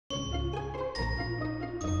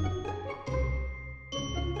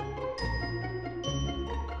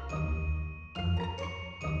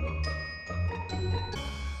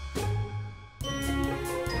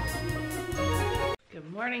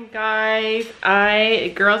Morning, guys.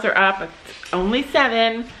 Girls are up. It's only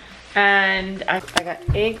 7 and I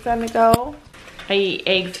got eggs on the go. I eat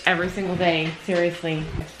eggs every single day, seriously.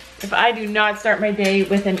 If I do not start my day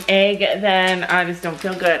with an egg, then I just don't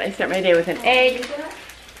feel good. I start my day with an egg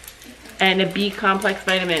and a B complex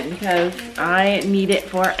vitamin because I need it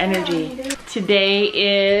for energy. Today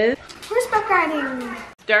is horseback riding.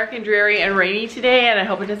 It's dark and dreary and rainy today, and I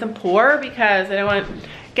hope it doesn't pour because I don't want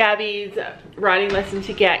Gabby's riding lesson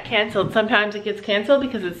to get canceled. Sometimes it gets canceled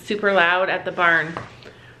because it's super loud at the barn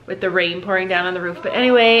with the rain pouring down on the roof. But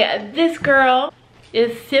anyway, this girl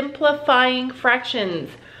is simplifying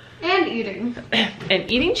fractions. And eating. And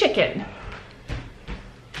eating chicken.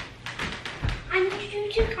 I need you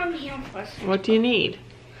to come here first. What do you need?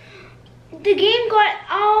 The game got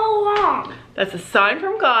all wrong. That's a sign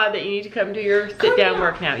from God that you need to come do your sit down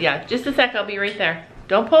work now. Yeah, just a sec, I'll be right there.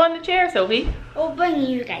 Don't pull on the chair, Sophie. We'll bring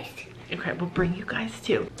you guys. Okay, we'll bring you guys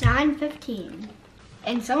too. 9:15.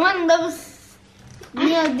 And someone lives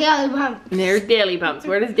near Daily Bumps. There's Daily Bumps.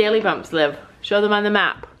 Where does Daily Bumps live? Show them on the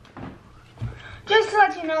map. Just to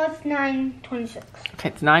let you know, it's 9:26. Okay,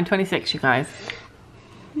 it's 9:26, you guys.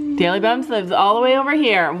 Daily Bumps lives all the way over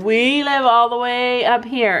here. We live all the way up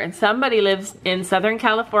here, and somebody lives in Southern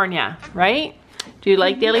California, right? Do you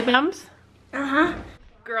like Daily Bumps? Uh-huh.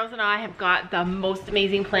 Girls and I have got the most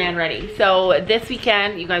amazing plan ready. So this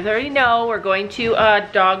weekend, you guys already know, we're going to a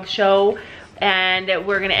dog show, and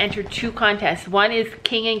we're gonna enter 2 contests. One is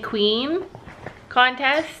King and Queen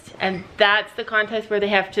contest, and that's the contest where they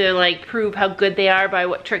have to like prove how good they are by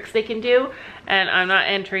what tricks they can do. And I'm not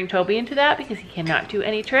entering Toby into that because he cannot do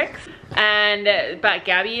any tricks. And but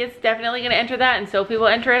Gabby is definitely gonna enter that, and Sophie will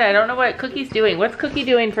enter it. I don't know what Cookie's doing. What's Cookie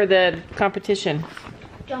doing for the competition?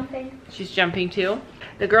 Jumping. She's jumping too.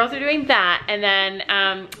 The girls are doing that, and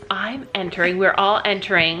then I'm entering, we're all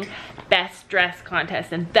entering best dress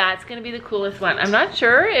contest, and that's gonna be the coolest one. I'm not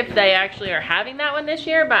sure if they actually are having that one this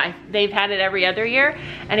year, but they've had it every other year.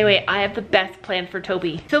 Anyway, I have the best plan for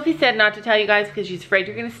Toby. Sophie said not to tell you guys because she's afraid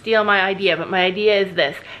you're gonna steal my idea, but my idea is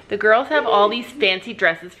this. The girls have all these fancy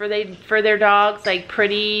dresses for their dogs, like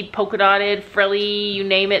pretty, polka dotted, frilly, you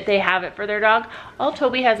name it, they have it for their dog. All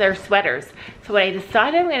Toby has are sweaters. So what I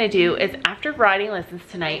decided I'm gonna do is after riding lessons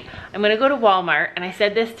tonight, I'm gonna go to Walmart, and I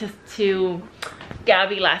said this to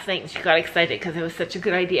Gabby last night, and she got excited because it was such a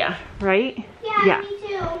good idea, right? Yeah, me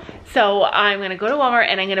too. So I'm gonna go to Walmart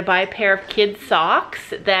and I'm gonna buy a pair of kids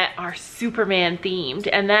socks that are Superman themed,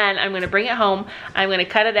 and then I'm gonna bring it home. I'm gonna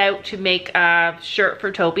cut it out to make a shirt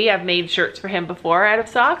for Toby. I've made shirts for him before out of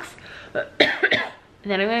socks. And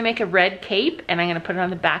then I'm gonna make a red cape, and I'm gonna put it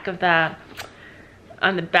on the back of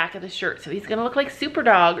the shirt, so he's gonna look like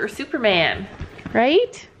Superdog or Superman,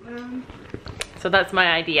 right? So that's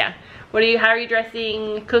my idea. How are you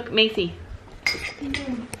dressing Cook Macy?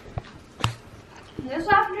 This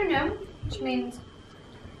afternoon, which means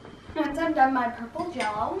once I'm done my purple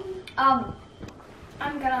jello, I'm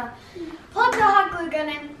gonna plug the hot glue gun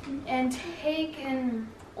in and take an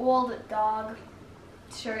old dog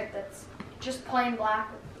shirt that's just plain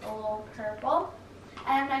black with a little purple,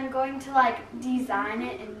 and I'm going to like design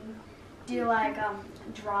it and do like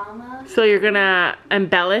drama. So you're gonna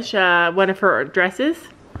embellish one of her dresses?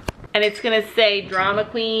 And it's gonna say Drama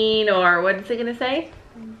Queen, or what is it gonna say?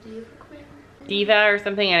 Diva Queen. Diva or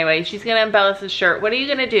something. Anyway, she's gonna embellish the shirt. What are you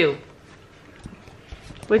gonna do?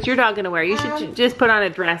 What's your dog gonna wear? You should just put on a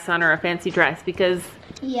dress on her, a fancy dress, because...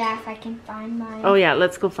 Yeah, if I can find mine. Oh yeah,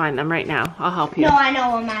 let's go find them right now. I'll help you. No, I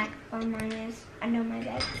know where mine is. I know my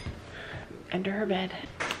bed. Under her bed.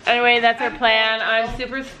 Anyway, that's our plan. I'm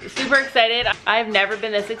super excited. I've never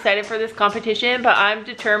been this excited for this competition, but I'm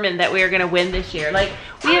determined that we are gonna win this year. Like,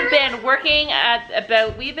 we have been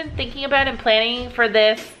we've been thinking about and planning for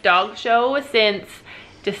this dog show since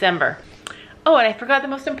December. Oh, and I forgot the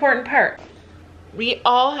most important part. We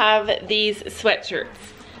all have these sweatshirts.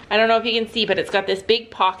 I don't know if you can see, but it's got this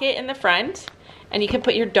big pocket in the front, and you can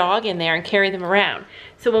put your dog in there and carry them around.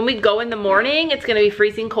 So when we go in the morning, it's gonna be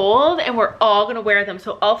freezing cold, and we're all gonna wear them.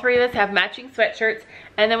 So all 3 of us have matching sweatshirts,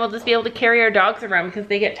 and then we'll just be able to carry our dogs around because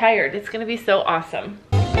they get tired. It's gonna be so awesome.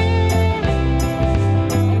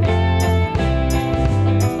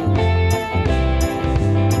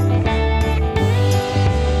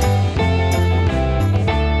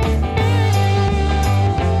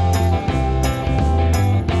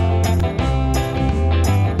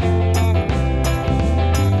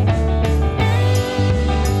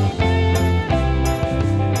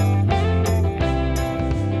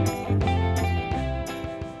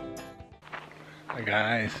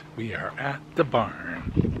 Guys, we are at the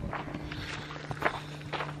barn.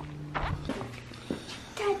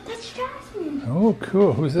 Dad, that's It's Jasmine. Oh,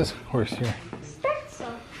 cool. Who's this horse here?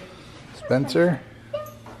 Spencer. Spencer?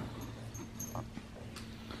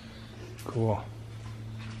 Cool.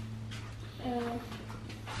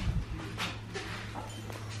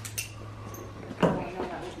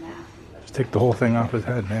 Just take the whole thing off his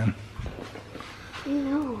head, man.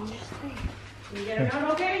 No, just wait. You get it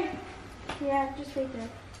out okay? Yeah, just wait there.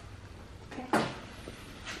 Okay.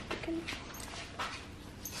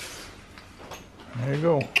 There you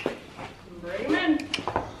go. Bring him in.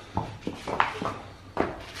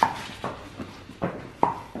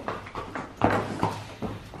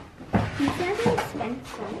 He said it's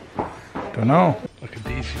Spencer. Don't know. Look at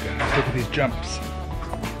these, you guys. Look at these jumps.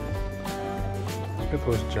 Look at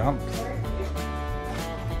those jumps.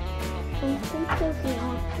 I think those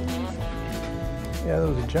are these. Yeah,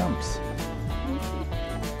 those are jumps.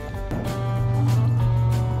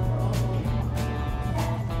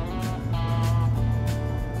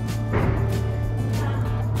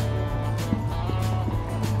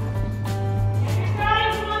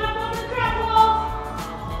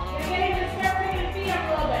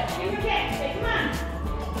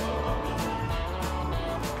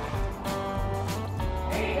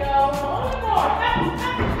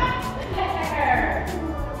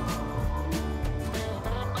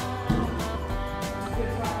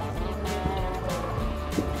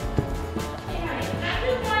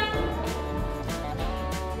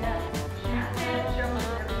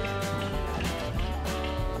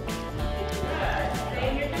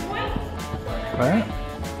 What?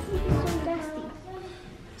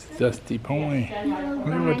 It's a dusty pony. Are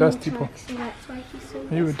you a dusty pony?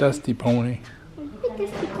 Are you a dusty pony?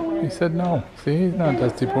 He said no. See, he's not a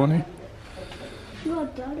dusty pony. You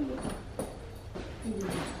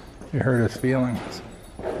hurt his feelings.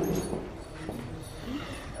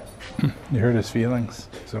 You hurt his feelings,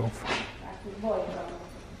 so.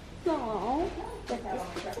 No.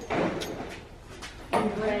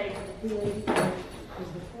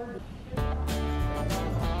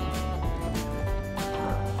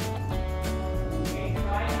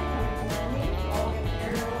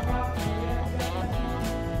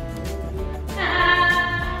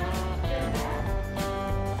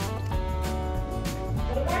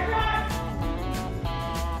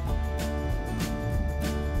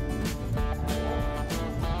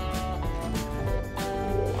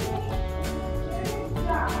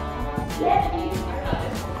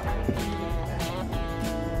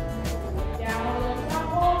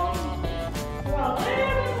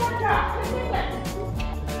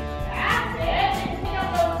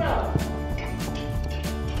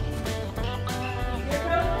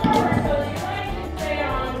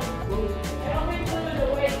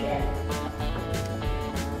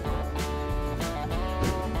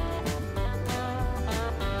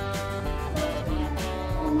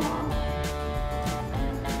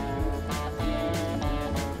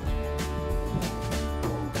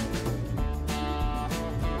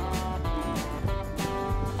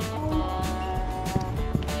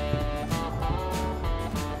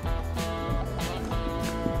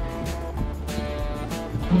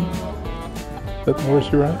 Is that the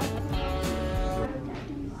horse you ride?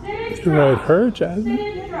 You ride her,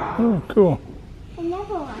 Jasmine? Oh, cool.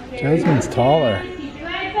 Jasmine's taller.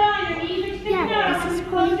 Yeah, this is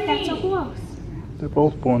pony, that's a horse. They're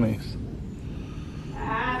both ponies.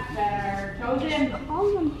 That's better. Toes in.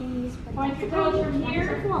 All them ponies, but Point your toes from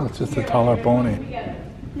here. That's just a taller pony.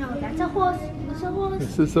 No, that's a horse. It's a horse.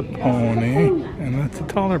 This is a pony, and that's a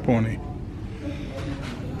taller pony.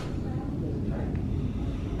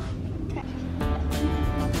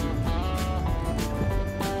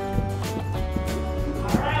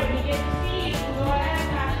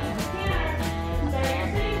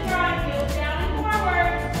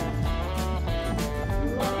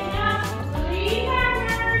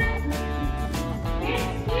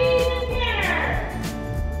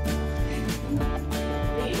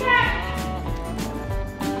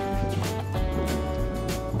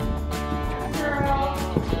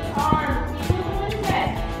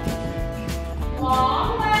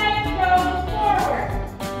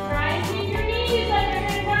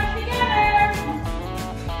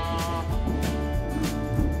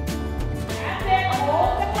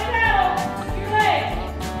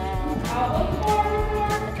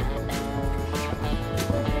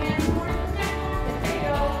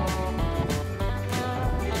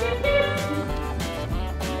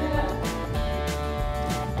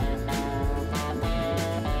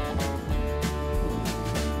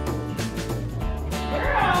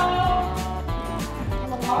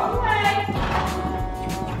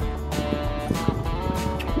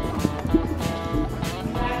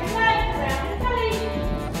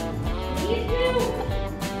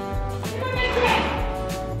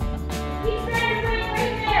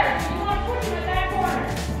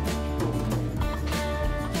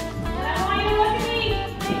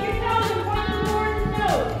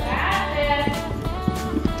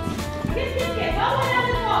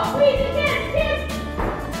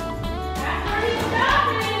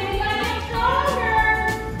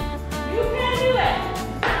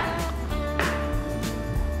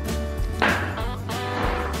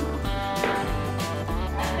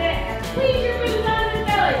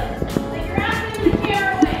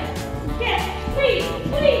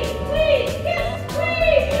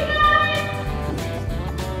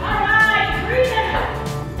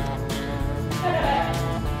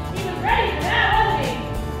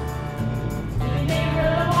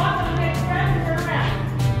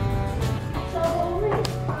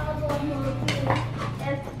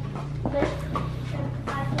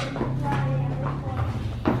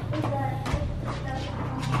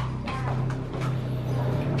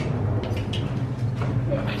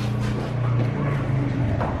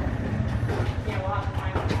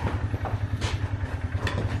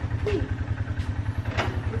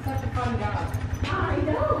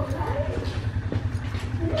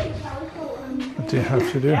 do you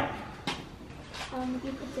have to do? You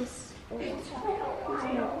put this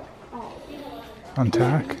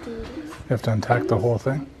Untack? You have to untack the whole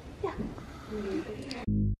thing?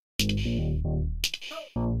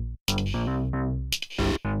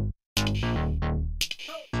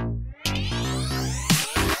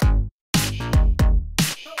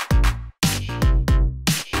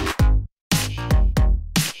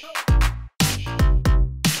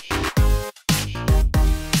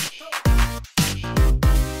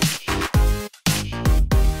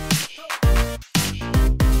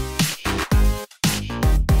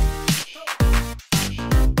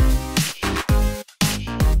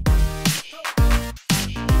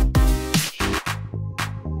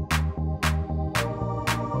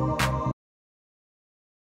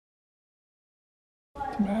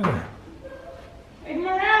 What's the matter? What's the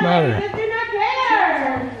matter?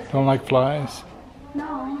 Don't like flies?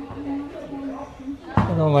 No.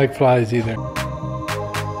 I don't like flies either.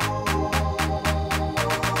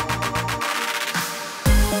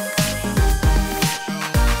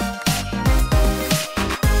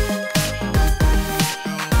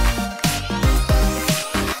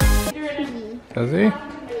 Does he?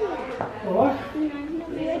 What?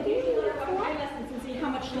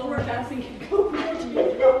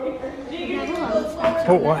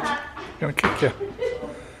 Oh, what? Gonna kick you.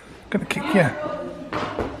 Gonna kick you.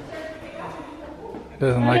 He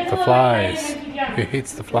doesn't like the flies. He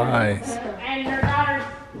hates the flies.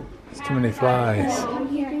 There's too many flies.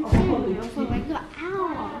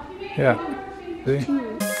 Yeah. See?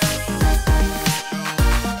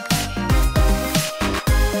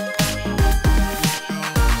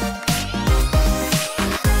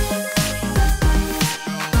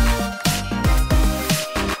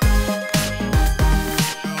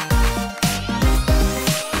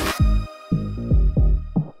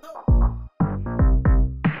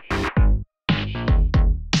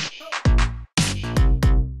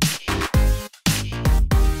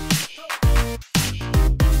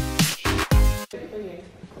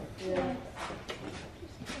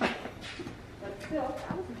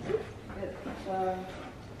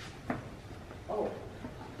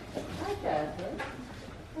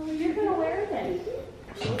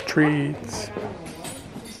 Some treats.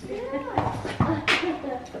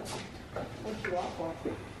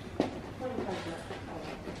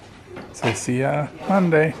 Say see ya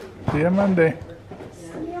Monday. See ya Monday.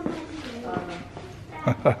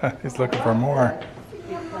 He's looking for more.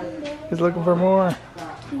 He's looking for more.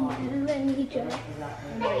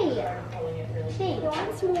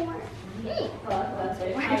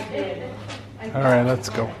 All right, let's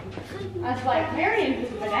go. I was like, Marion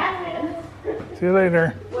is Batman. See you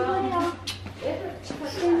later.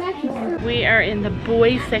 We are in the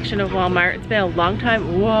boys section of Walmart. It's been a long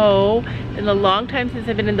time. Whoa. Been a long time since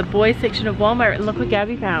I've been in the boys section of Walmart. And look what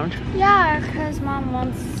Gabby found. Yeah, because Mom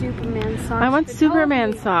wants Superman socks. I want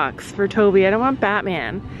Superman socks for Toby. I don't want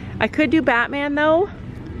Batman. I could do Batman though.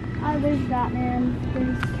 Oh, there's Batman.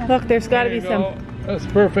 There's Captain. Look, there's got to be some. That's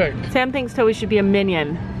perfect. Sam thinks Toby should be a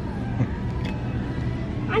minion.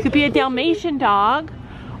 He could be a Dalmatian dog.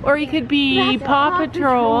 Or he could be Paw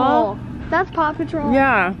Patrol. That's Paw Patrol.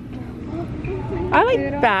 Yeah. I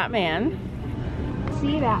like Batman.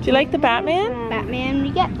 See that? Do you like the Batman? Batman, we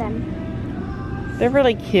get them. They're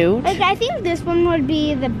really cute. Like, I think this one would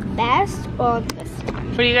be the best of this one.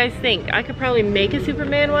 What do you guys think? I could probably make a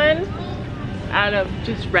Superman one out of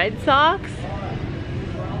just red socks.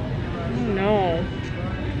 Oh no.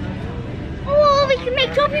 Oh, we can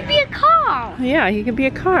make Toby be a car. Yeah, he could be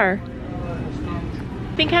a car.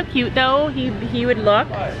 Think how cute though he would look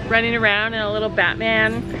running around in a little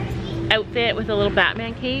Batman outfit with a little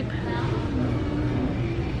Batman cape.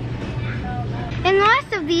 And the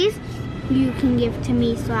rest of these you can give to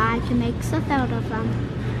me so I can make stuff out of them.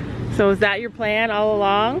 So is that your plan all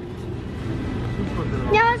along?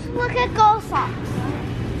 Now let's look at gold socks.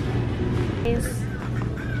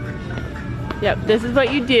 Yep, this is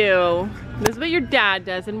what you do. This is what your dad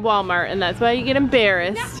does in Walmart, and that's why you get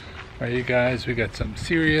embarrassed. All right, you guys, we got some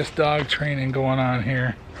serious dog training going on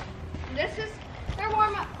here. This is their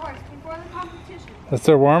warm-up course before the competition. That's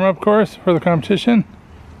their warm-up course for the competition?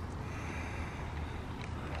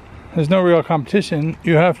 There's no real competition.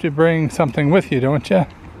 You have to bring something with you, don't you?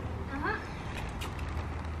 Uh-huh.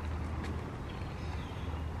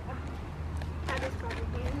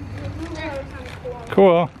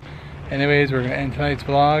 Cool. Anyways, we're going to end tonight's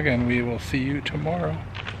vlog, and we will see you tomorrow.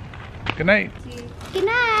 Good night. Good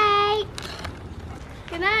night.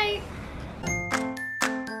 Good night.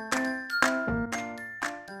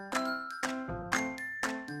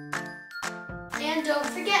 And don't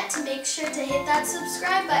forget to make sure to hit that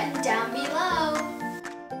subscribe button down below.